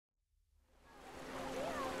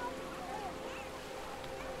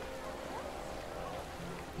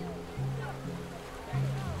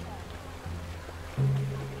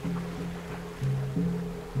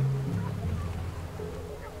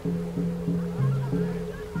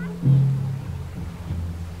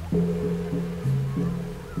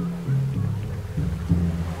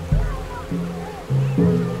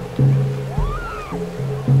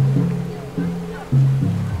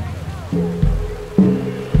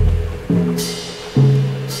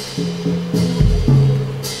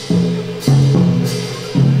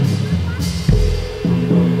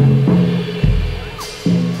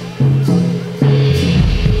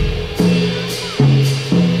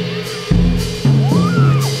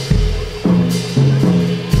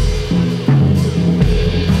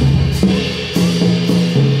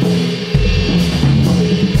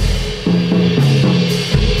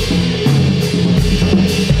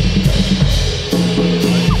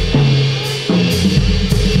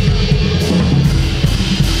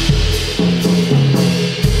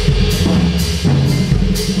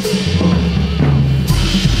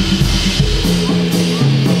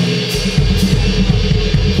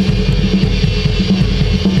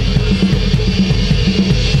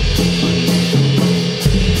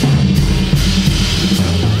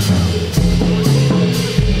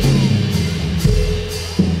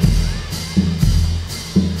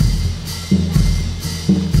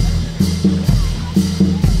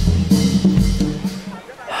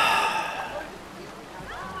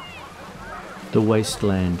the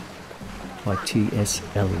Wasteland by T.S.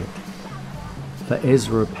 Eliot. For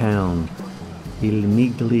Ezra Pound, Il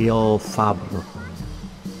Miglio Fabro.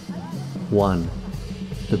 1.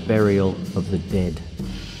 The Burial of the Dead.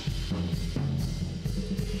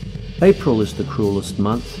 April is the cruelest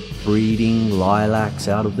month, breeding lilacs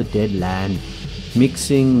out of the dead land,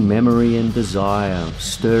 mixing memory and desire,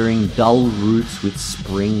 stirring dull roots with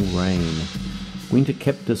spring rain. Winter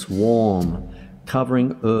kept us warm,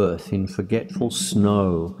 covering earth in forgetful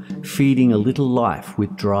snow, feeding a little life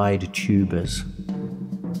with dried tubers.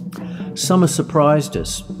 Summer surprised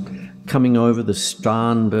us. Coming over the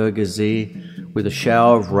Starnberger See, with a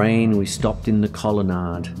shower of rain we stopped in the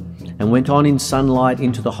colonnade, and went on in sunlight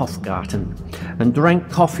into the Hofgarten, and drank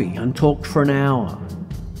coffee and talked for an hour.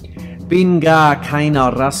 Bin gar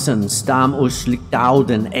keiner Rassen stam us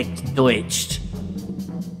Lichtauden echt deutscht.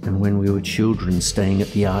 And when we were children staying at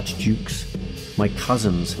the Archduke's, my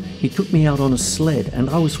cousins, he took me out on a sled and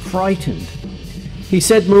I was frightened. He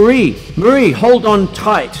said, Marie, Marie, hold on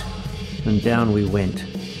tight. And down we went.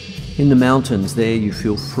 In the mountains there you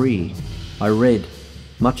feel free. I read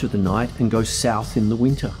much of the night and go south in the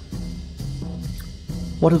winter.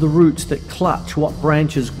 What are the roots that clutch? What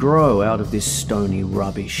branches grow out of this stony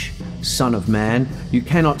rubbish? Son of man, you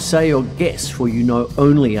cannot say or guess, for you know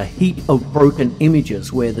only a heap of broken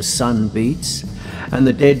images where the sun beats, and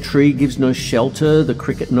the dead tree gives no shelter, the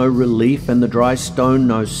cricket no relief, and the dry stone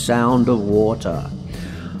no sound of water.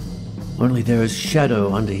 Only there is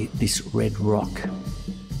shadow under this red rock.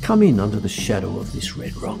 Come in under the shadow of this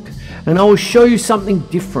red rock, and I will show you something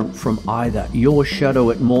different from either your shadow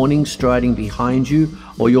at morning striding behind you,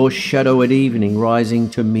 or your shadow at evening rising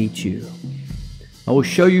to meet you. I will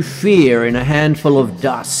show you fear in a handful of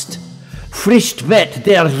dust. Frischt weht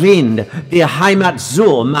der Wind, die Heimat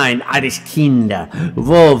so, mein altes Kinder.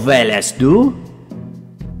 Wo willst du?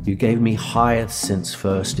 You gave me hyacinths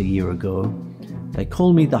first a year ago. They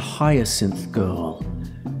called me the hyacinth girl.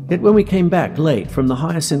 Yet when we came back late from the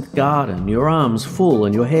hyacinth garden, your arms full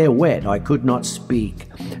and your hair wet, I could not speak,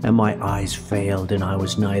 and my eyes failed, and I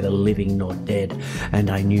was neither living nor dead, and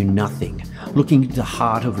I knew nothing. Looking into the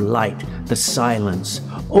heart of light, the silence.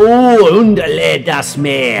 Oh, underle das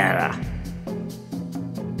Meer!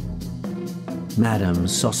 Madame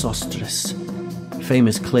Sosostris,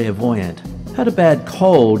 famous clairvoyant, had a bad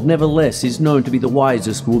cold, nevertheless is known to be the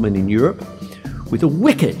wisest woman in Europe, with a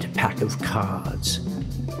wicked pack of cards.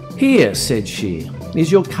 Here, said she,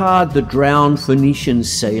 is your card the drowned Phoenician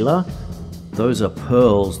sailor? Those are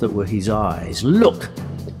pearls that were his eyes. Look,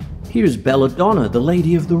 here is Belladonna, the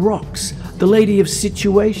lady of the rocks, the lady of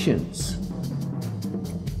situations.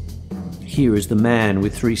 Here is the man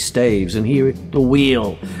with 3 staves, and here the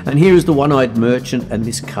wheel, and here is the one-eyed merchant, and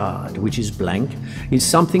this card, which is blank, is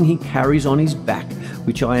something he carries on his back,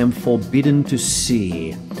 which I am forbidden to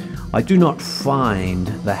see. I do not find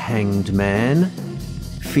the hanged man,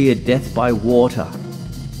 fear death by water.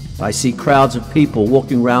 I see crowds of people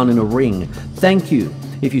walking round in a ring. Thank you.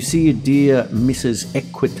 If you see a dear Mrs.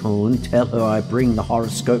 Equitone, tell her I bring the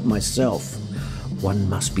horoscope myself. One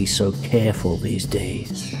must be so careful these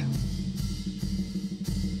days.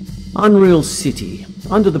 Unreal city.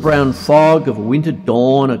 Under the brown fog of a winter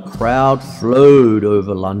dawn, a crowd flowed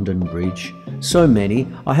over London Bridge. So many,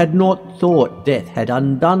 I had not thought death had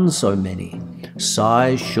undone so many.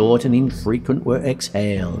 Sighs short and infrequent were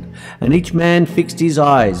exhaled, and each man fixed his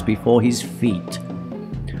eyes before his feet.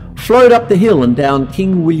 Flowed up the hill and down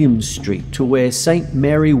King William Street to where St.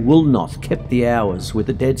 Mary Woolnoth kept the hours with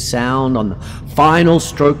a dead sound on the final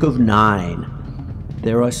stroke of 9.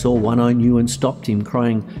 There I saw one I knew and stopped him,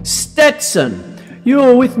 crying, Stetson, you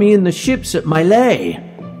were with me in the ships at Malay.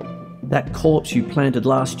 That corpse you planted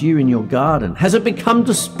last year in your garden, has it begun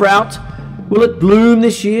to sprout? Will it bloom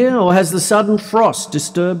this year, or has the sudden frost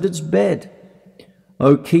disturbed its bed?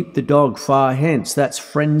 Oh, keep the dog far hence, that's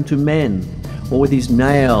friend to men, or with his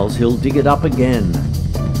nails he'll dig it up again.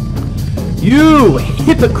 You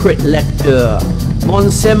hypocrite lecteur, mon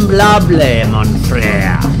semblable, mon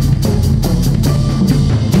frère.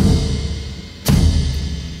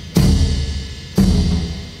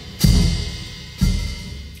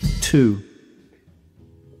 Two.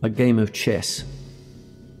 A game of chess.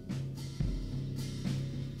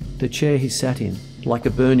 The chair he sat in, like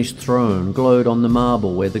a burnished throne, glowed on the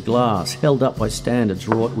marble where the glass, held up by standards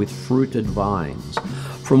wrought with fruited vines,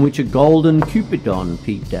 from which a golden Cupidon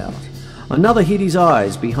peeped out. Another hid his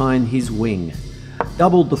eyes behind his wing,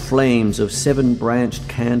 doubled the flames of 7-branched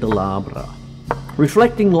candelabra,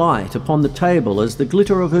 reflecting light upon the table as the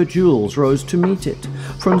glitter of her jewels rose to meet it,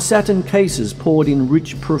 from satin cases poured in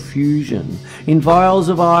rich profusion, in vials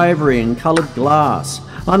of ivory and coloured glass,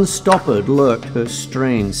 Unstoppered lurked her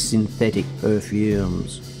strange synthetic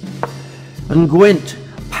perfumes. Unguent,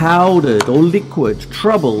 powdered or liquid,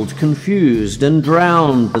 troubled, confused, and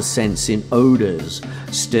drowned the sense in odours,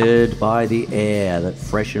 stirred by the air that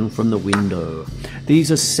freshened from the window.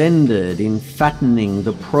 These ascended in fattening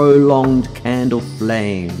the prolonged candle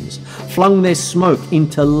flames, flung their smoke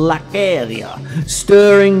into lacaria,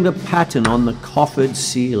 stirring the pattern on the coffered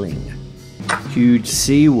ceiling. Huge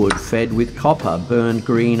seawood fed with copper burned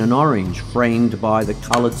green and orange, framed by the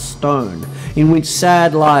coloured stone, in which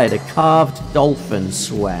sad-eyed a carved dolphin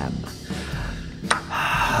swam.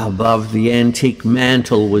 Above the antique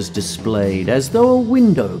mantle was displayed, as though a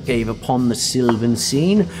window gave upon the sylvan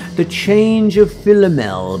scene, the change of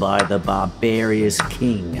Philomel by the barbarous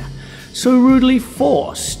king. So rudely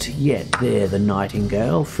forced, yet there the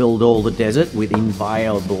nightingale filled all the desert with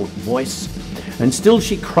inviolable voice, and still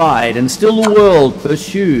she cried, and still the world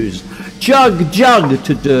pursues, jug, jug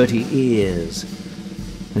to dirty ears.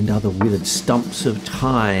 And other withered stumps of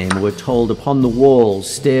time were told upon the walls,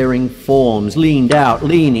 staring forms leaned out,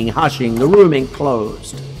 leaning, hushing, the room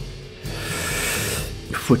enclosed.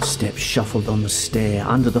 Footsteps shuffled on the stair,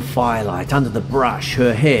 under the firelight, under the brush,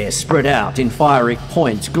 her hair spread out in fiery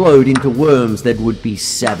points, glowed into worms that would be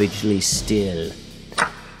savagely still.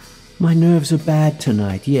 My nerves are bad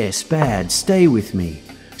tonight, yes, bad, stay with me.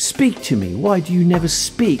 Speak to me, why do you never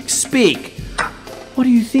speak? Speak! What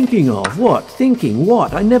are you thinking of? What? Thinking?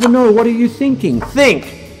 What? I never know. What are you thinking? Think!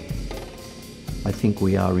 I think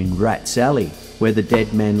we are in Rat's Alley, where the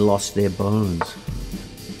dead men lost their bones.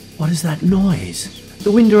 What is that noise?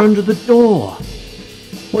 The wind under the door.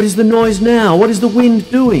 What is the noise now? What is the wind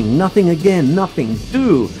doing? Nothing again, nothing.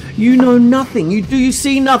 Do. You know nothing. Do you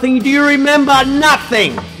see nothing? Do you remember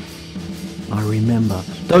nothing? I remember.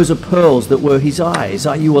 Those are pearls that were his eyes.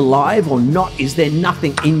 Are you alive or not? Is there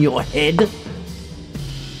nothing in your head?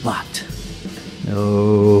 But,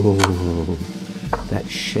 oh, that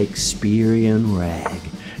Shakespearean rag.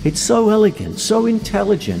 It's so elegant, so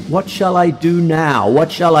intelligent. What shall I do now?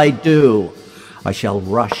 What shall I do? I shall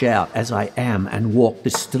rush out as I am and walk the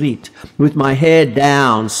street with my hair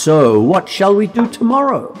down, so what shall we do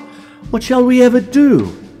tomorrow? What shall we ever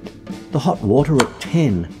do? The hot water at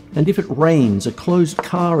 10, and if it rains, a closed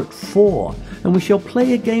car at 4, and we shall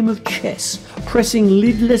play a game of chess, pressing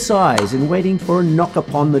lidless eyes and waiting for a knock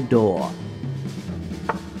upon the door.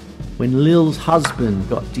 When Lil's husband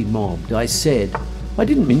got demobbed, I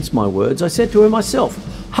didn't mince my words, I said to her myself,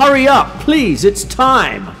 hurry up, please, it's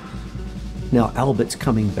time. Now Albert's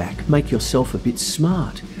coming back, make yourself a bit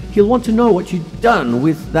smart. He'll want to know what you've done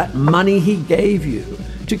with that money he gave you,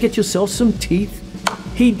 to get yourself some teeth.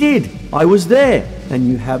 He did, I was there, and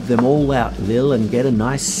you have them all out, Lil, and get a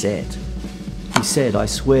nice set. He said, I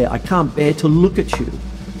swear, I can't bear to look at you.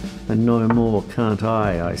 And no more can't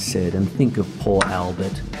I said, and think of poor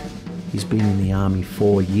Albert. He's been in the army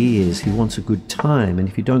 4 years, he wants a good time, and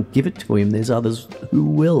if you don't give it to him, there's others who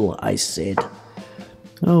will, I said.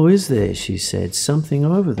 Oh, is there, she said, something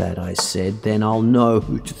over that, I said, then I'll know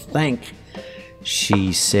who to thank,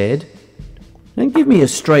 she said. And give me a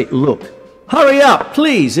straight look. Hurry up,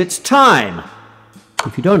 please, it's time.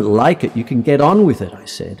 If you don't like it, you can get on with it, I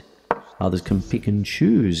said. Others can pick and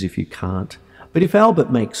choose if you can't. But if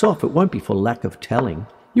Albert makes off, it won't be for lack of telling.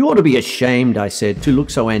 You ought to be ashamed, I said, to look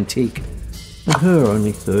so antique. And her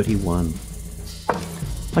only 31.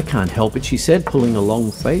 I can't help it, she said, pulling a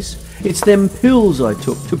long face. It's them pills I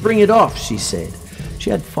took to bring it off, she said. She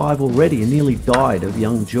had 5 already and nearly died of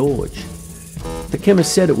young George. The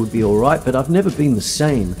chemist said it would be all right, but I've never been the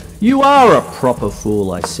same. You are a proper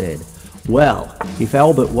fool, I said. Well, if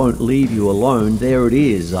Albert won't leave you alone, there it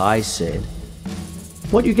is, I said.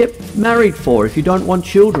 What you get married for if you don't want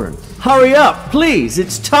children? Hurry up, please,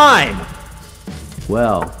 it's time!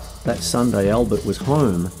 Well, that Sunday Albert was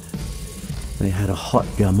home. They had a hot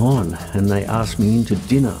gammon, and they asked me in to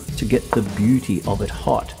dinner to get the beauty of it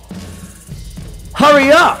hot.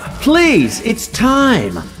 Hurry up, please, it's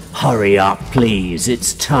time! Hurry up, please,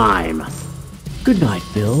 it's time! Good night,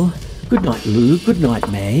 Bill. Good night, Lou. Good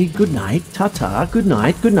night, May. Good night, ta-ta. Good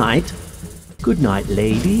night, good night. Good night,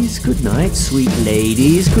 ladies. Good night, sweet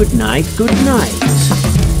ladies. Good night, good night.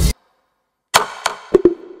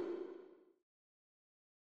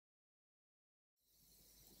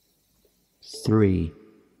 3.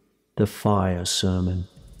 The Fire Sermon.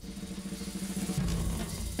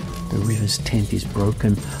 The river's tent is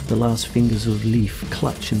broken. The last fingers of leaf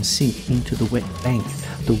clutch and sink into the wet bank.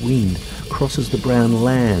 The wind crosses the brown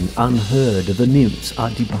land unheard. The nymphs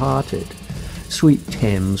are departed. Sweet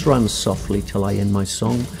Thames, run softly till I end my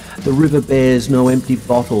song. The river bears no empty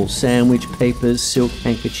bottles, sandwich papers, silk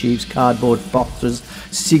handkerchiefs, cardboard boxes,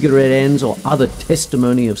 cigarette ends, or other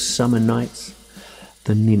testimony of summer nights.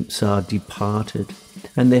 The nymphs are departed,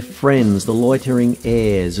 and their friends, the loitering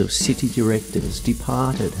heirs of city directors,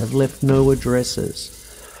 departed, have left no addresses.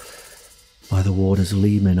 By the water's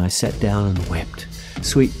leman I sat down and wept.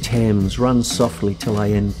 Sweet Thames, run softly till I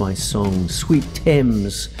end my song. Sweet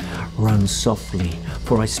Thames, run softly,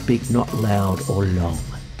 for I speak not loud or long.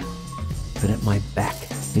 But at my back,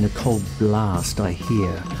 in a cold blast, I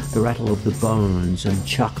hear the rattle of the bones, and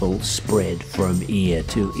chuckles spread from ear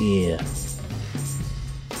to ear.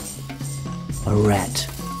 A rat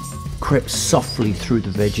crept softly through the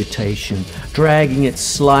vegetation, dragging its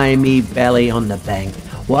slimy belly on the bank,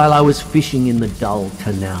 while I was fishing in the dull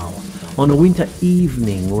canal, on a winter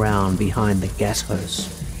evening round behind the gas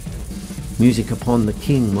hose. Music upon the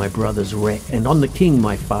king my brother's wreck, and on the king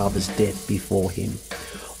my father's death before him.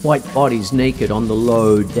 White bodies naked on the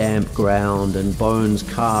low, damp ground, and bones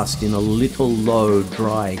cast in a little low,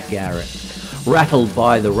 dry garret, rattled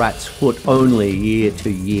by the rat's foot only year to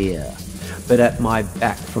year. But at my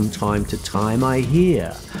back from time to time I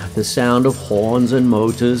hear the sound of horns and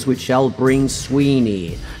motors which shall bring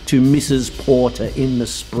Sweeney to Mrs. Porter in the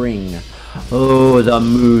spring. Oh, the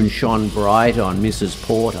moon shone bright on Mrs.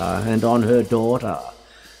 Porter and on her daughter.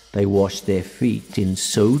 They washed their feet in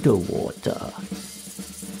soda water.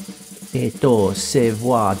 Et d'eau se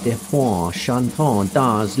voit des fois chantant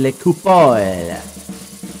dans les coupoles.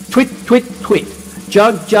 Twit, twit, twit.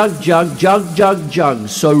 Jug, jug, jug, jug, jug, jug,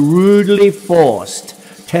 so rudely forced.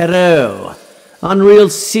 Terror, unreal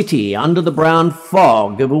city under the brown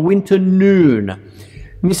fog of a winter noon.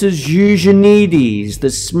 Mrs. Eugenides, the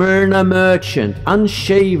Smyrna merchant,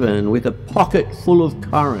 unshaven with a pocket full of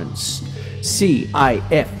currants.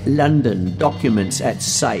 CIF London documents at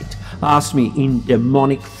sight, asked me in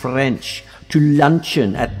demonic French to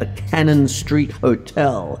luncheon at the Cannon Street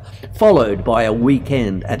Hotel, followed by a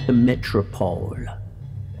weekend at the Metropole.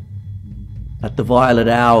 At the violet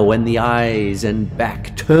hour when the eyes and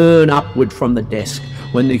back turn upward from the desk,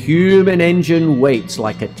 when the human engine waits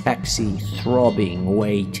like a taxi throbbing,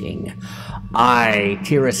 waiting, I,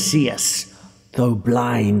 Tiresias, though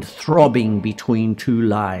blind, throbbing between two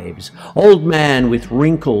lives, old man with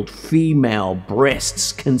wrinkled female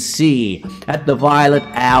breasts, can see at the violet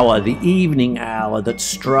hour, the evening hour that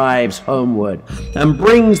strives homeward and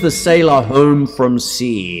brings the sailor home from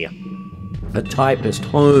sea. The typist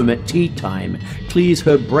home at tea time clears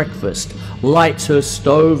her breakfast, lights her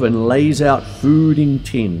stove and lays out food in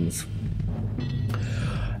tins.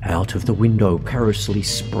 Out of the window perilously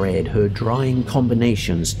spread her drying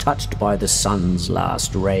combinations touched by the sun's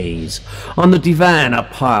last rays. On the divan are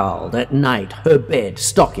piled at night her bed,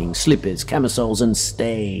 stockings, slippers, camisoles and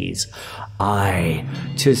stays. I,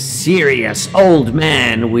 to serious old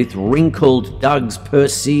man with wrinkled dugs,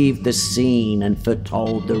 perceived the scene and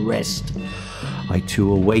foretold the rest. I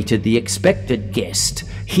too awaited the expected guest.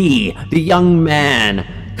 He, the young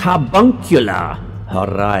man, carbuncular,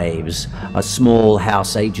 arrives, a small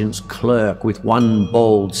house agent's clerk with one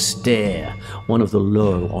bold stare, one of the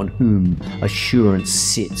low on whom assurance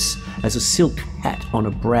sits as a silk hat on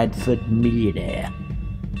a Bradford millionaire.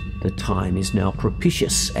 The time is now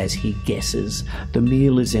propitious, as he guesses. The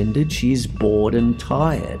meal is ended, she is bored and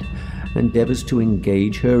tired, endeavours to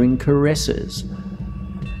engage her in caresses,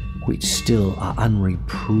 which still are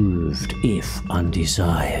unreproved if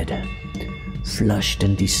undesired. Flushed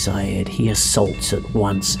and desired, he assaults at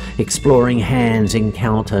once. Exploring hands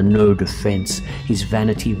encounter no defence. His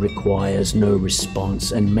vanity requires no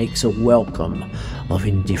response and makes a welcome of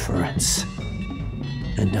indifference.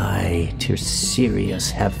 And I,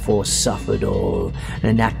 Tiresias, have forsuffered all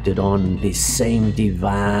and acted on this same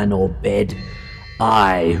divan or bed.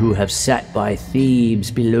 I, who have sat by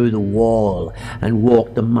Thebes below the wall and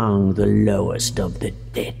walked among the lowest of the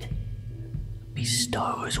dead,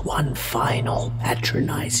 bestows one final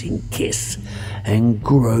patronizing kiss and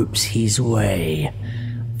gropes his way,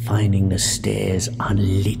 finding the stairs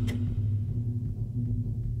unlit.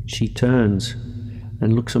 She turns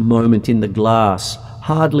and looks a moment in the glass,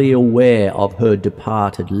 hardly aware of her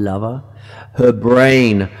departed lover. Her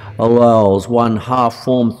brain allows one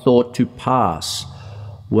half-formed thought to pass.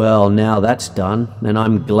 Well, now that's done, and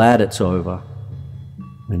I'm glad it's over.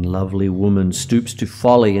 When lovely woman stoops to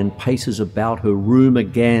folly and paces about her room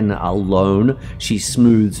again alone, she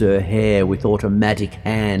smooths her hair with automatic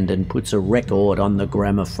hand and puts a record on the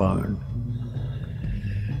gramophone.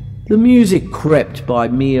 The music crept by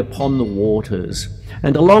me upon the waters,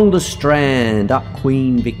 and along the Strand, up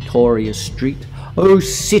Queen Victoria Street, Oh,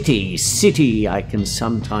 city, city, I can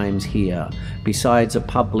sometimes hear, besides a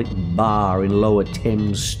public bar in Lower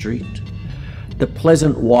Thames Street, the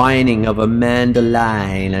pleasant whining of a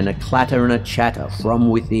mandolin and a clatter and a chatter from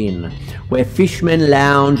within, where fishmen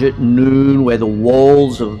lounge at noon, where the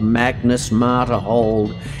walls of Magnus Martyr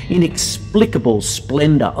hold inexplicable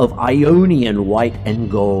splendour of Ionian white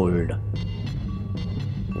and gold.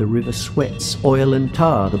 The river sweats, oil and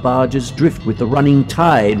tar, the barges drift with the running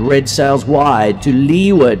tide, red sails wide, to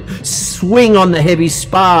leeward, swing on the heavy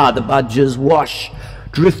spar, the barges wash,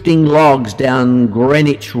 drifting logs down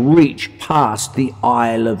Greenwich Reach past the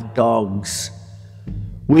Isle of Dogs.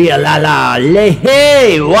 Wee-la-la,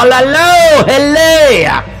 le-hey, walla-lo,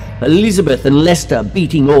 hele! Elizabeth and Leicester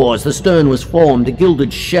beating oars, the stern was formed, a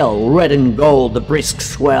gilded shell, red and gold, the brisk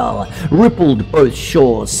swell, rippled both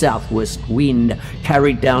shores, southwest wind,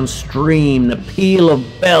 carried downstream, the peal of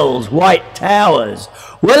bells, white towers,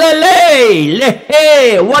 walla-lay,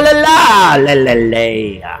 le-hey, walla-la,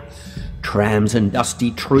 le-le-lay. Trams and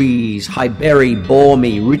dusty trees, Highbury bore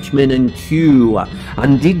me, Richmond and Kew.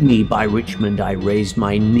 Undid me by Richmond, I raised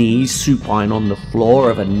my knees, supine on the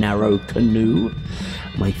floor of a narrow canoe.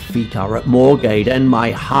 My feet are at Moorgate, and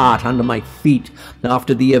my heart under my feet.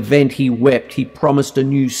 After the event he wept, he promised a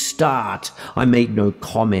new start. I made no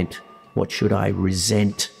comment. What should I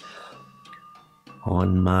resent?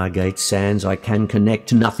 On Margate sands I can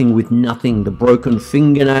connect nothing with nothing, the broken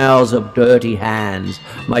fingernails of dirty hands.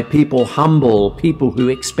 My people humble, people who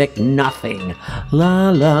expect nothing.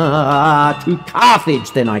 La la, to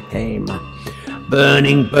Carthage then I came.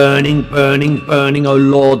 Burning, burning, burning, burning, O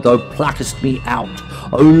Lord, thou pluckest me out.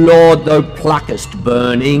 O Lord, thou pluckest,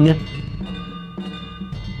 burning,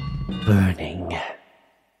 burning.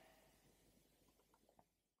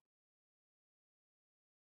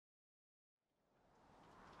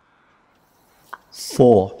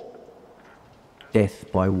 4.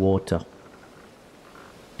 Death by water.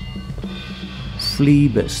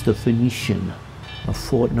 Phlebas the Phoenician, a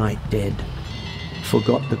fortnight dead,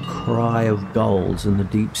 forgot the cry of gulls and the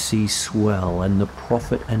deep sea swell and the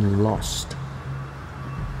profit and lost.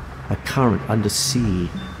 A current under sea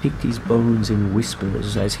picked his bones in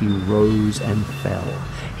whispers as he rose and fell.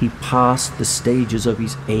 He passed the stages of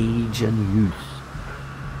his age and youth,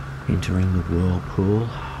 entering the whirlpool,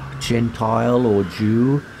 Gentile or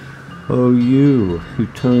Jew. O you who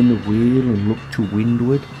turn the wheel and look to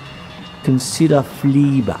windward, consider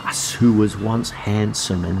Phlebas, who was once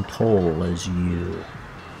handsome and tall as you.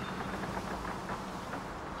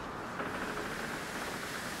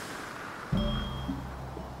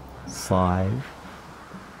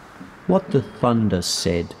 What the thunder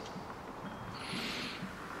said.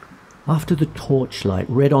 After the torchlight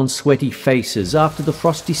red on sweaty faces, after the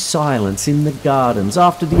frosty silence in the gardens,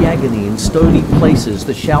 after the agony in stony places,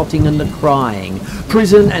 the shouting and the crying,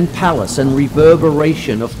 prison and palace and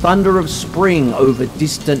reverberation of thunder of spring over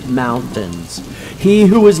distant mountains, he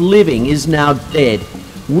who was living is now dead.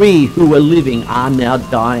 We who were living are now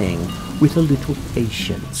dying. With a little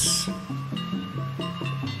patience.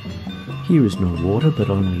 Here is no water, but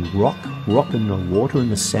only rock, rock and no water, and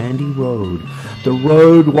the sandy road. The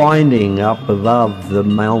road winding up above the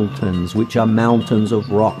mountains, which are mountains of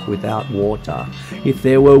rock without water. If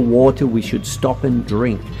there were water, we should stop and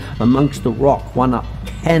drink. Amongst the rock, one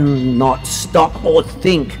cannot stop or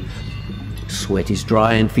think. Sweat is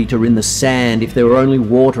dry and feet are in the sand. If there were only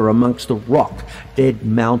water amongst the rock, dead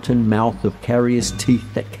mountain mouth of carious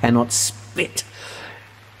teeth that cannot spit.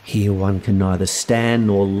 Here one can neither stand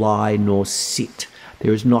nor lie nor sit.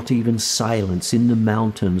 There is not even silence in the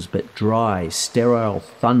mountains, but dry, sterile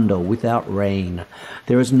thunder without rain.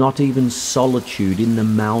 There is not even solitude in the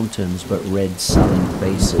mountains, but red sullen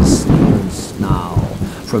faces sneer and snarl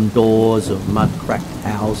from doors of mud-cracked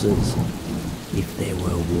houses. If there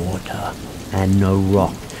were water and no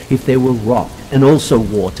rock, if there were rock and also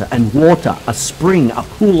water, and water, a spring, a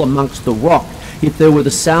pool amongst the rock, if there were the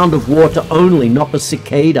sound of water only, not the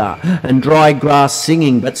cicada, and dry grass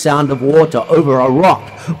singing, but sound of water over a rock,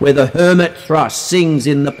 where the hermit thrush sings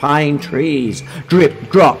in the pine trees, drip,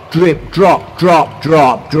 drop, drip, drop, drop,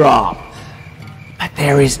 drop, drop. But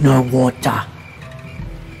there is no water.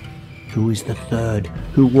 Who is the third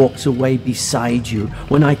who walks away beside you?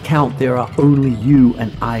 When I count, there are only you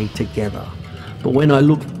and I together. But when I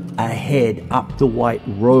look ahead up the white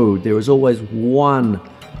road, there is always one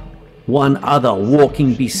other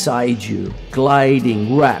walking beside you,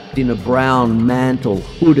 gliding, wrapped in a brown mantle,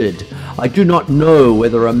 hooded. I do not know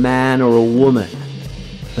whether a man or a woman,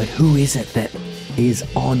 but who is it that is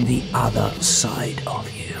on the other side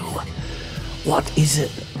of you? What is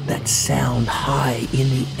it that sound high in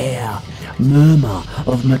the air, murmur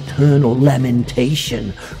of maternal lamentation.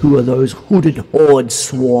 Who are those hooded hordes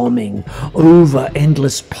swarming over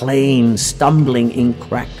endless plains, stumbling in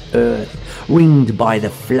cracked earth, ringed by the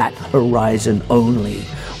flat horizon only?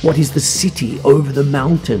 What is the city over the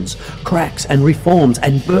mountains, cracks and reforms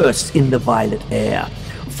and bursts in the violet air?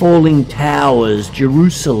 Falling towers,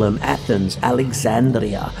 Jerusalem, Athens,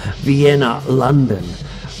 Alexandria, Vienna, London,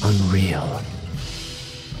 unreal.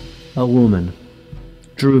 A woman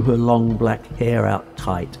drew her long black hair out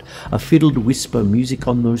tight, a fiddled whisper music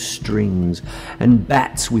on those strings, and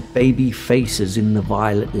bats with baby faces in the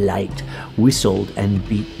violet light whistled and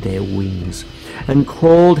beat their wings, and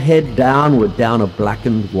crawled head downward down a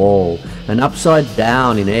blackened wall, and upside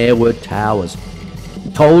down in airward towers,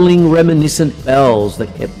 tolling reminiscent bells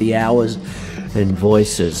that kept the hours, and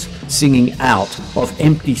voices singing out of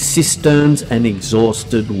empty cisterns and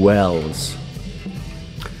exhausted wells.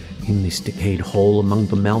 In this decayed hole among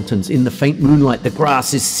the mountains, in the faint moonlight, the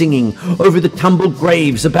grass is singing. Over the tumbled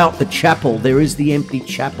graves about the chapel, there is the empty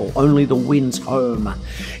chapel, only the wind's home.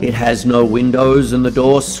 It has no windows and the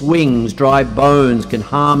door swings. Dry bones can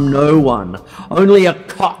harm no one. Only a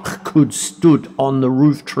cock could stood on the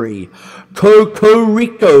roof tree.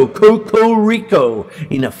 Cocorico, Cocorico,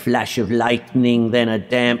 in a flash of lightning, then a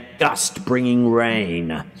damp gust bringing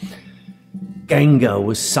rain. Ganga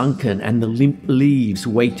was sunken and the limp leaves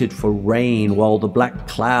waited for rain while the black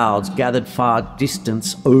clouds gathered far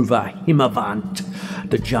distance over Himavant.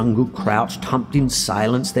 The jungle crouched, humped in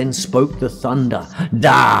silence, then spoke the thunder.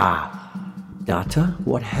 Da! Datta,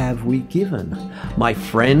 what have we given? My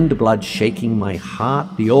friend, blood shaking my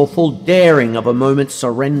heart, the awful daring of a moment's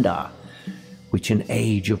surrender, which an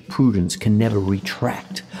age of prudence can never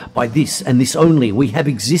retract. By this and this only we have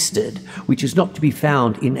existed, which is not to be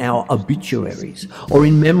found in our obituaries, or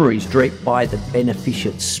in memories draped by the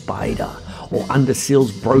beneficent spider, or under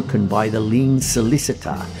seals broken by the lean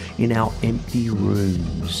solicitor in our empty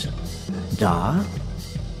rooms. Da?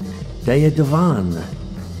 Daya Devan,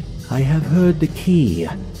 I have heard the key.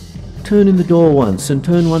 Turn in the door once, and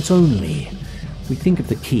turn once only. We think of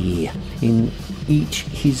the key in each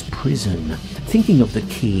his prison. Thinking of the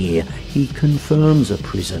key, he confirms a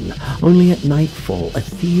prison. Only at nightfall,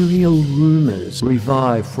 ethereal rumours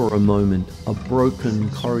revive for a moment a broken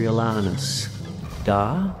Coriolanus.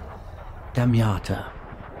 Da? Damyata.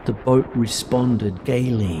 The boat responded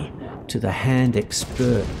gaily to the hand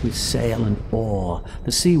expert with sail and oar.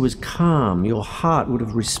 The sea was calm, your heart would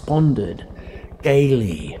have responded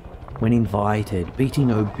gaily when invited,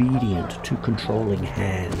 beating obedient to controlling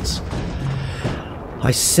hands. I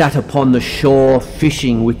sat upon the shore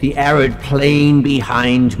fishing with the arid plain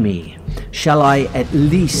behind me. Shall I at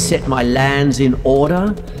least set my lands in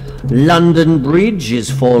order? London Bridge is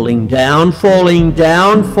falling down, falling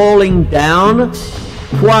down, falling down.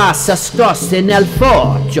 Qua s'ascosse nel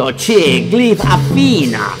foggio c'è glif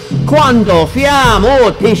affina, quando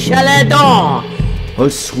fiammo ti chaledon. Oh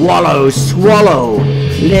swallow, swallow,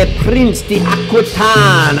 le prince di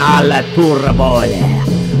Aquitaine alla turbole.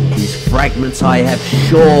 These fragments I have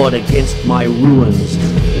shored against my ruins,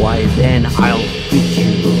 why then I'll beat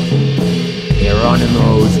you.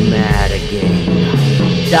 Hieronymo's mad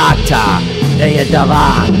again. Datta, Daya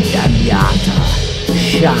Devan, Damyata.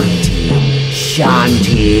 Shanti,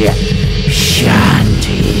 Shanti, Shanti.